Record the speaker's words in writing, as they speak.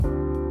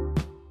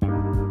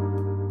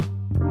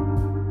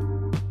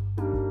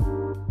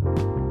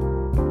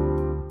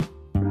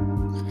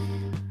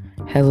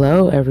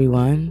Hello,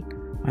 everyone.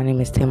 My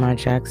name is Tamar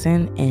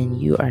Jackson, and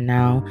you are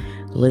now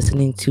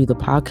listening to the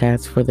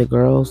podcast for the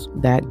girls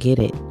that get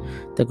it.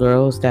 The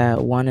girls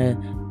that want to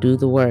do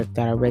the work,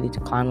 that are ready to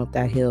climb up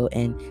that hill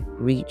and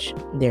reach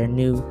their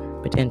new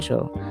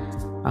potential.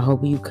 I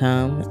hope you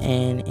come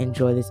and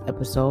enjoy this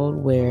episode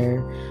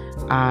where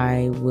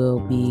I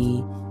will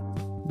be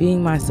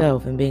being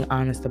myself and being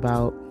honest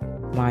about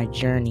my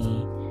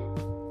journey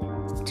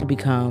to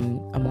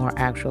become a more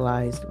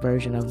actualized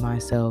version of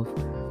myself,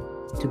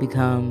 to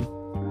become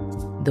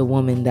the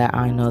woman that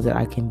I know that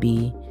I can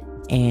be.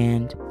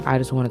 And I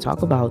just want to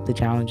talk about the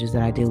challenges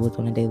that I deal with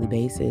on a daily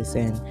basis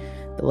and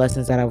the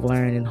lessons that I've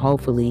learned. And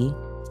hopefully,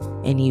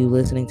 in you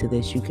listening to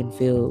this, you can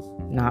feel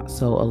not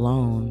so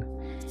alone.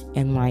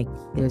 And like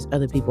there's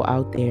other people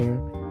out there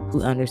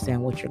who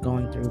understand what you're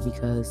going through,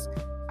 because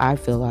I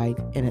feel like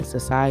in a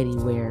society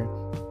where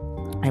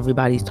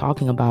everybody's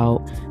talking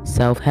about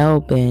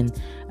self-help and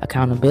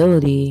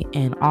accountability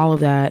and all of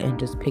that, and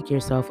just pick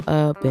yourself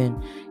up,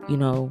 and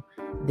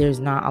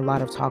there's not a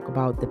lot of talk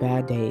about the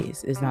bad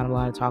days. There's not a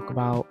lot of talk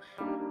about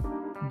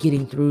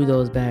getting through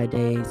those bad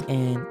days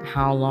and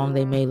how long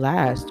they may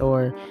last,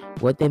 or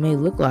what they may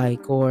look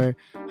like, or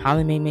how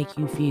they may make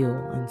you feel.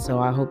 And so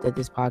I hope that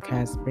this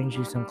podcast brings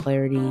you some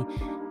clarity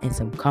and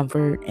some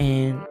comfort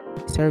and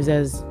serves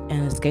as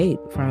an escape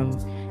from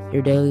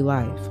your daily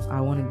life.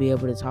 I want to be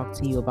able to talk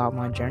to you about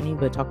my journey,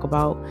 but talk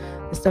about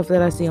the stuff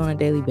that I see on a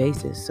daily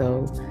basis.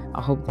 So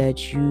I hope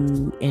that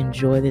you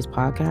enjoy this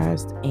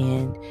podcast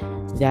and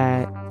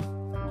that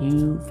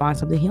you find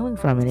something healing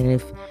from it. And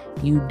if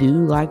you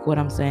do like what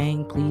I'm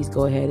saying, please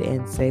go ahead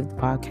and save the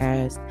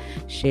podcast,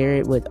 share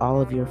it with all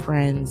of your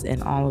friends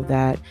and all of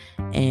that.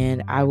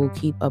 And I will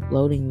keep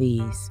uploading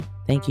these.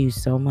 Thank you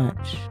so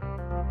much.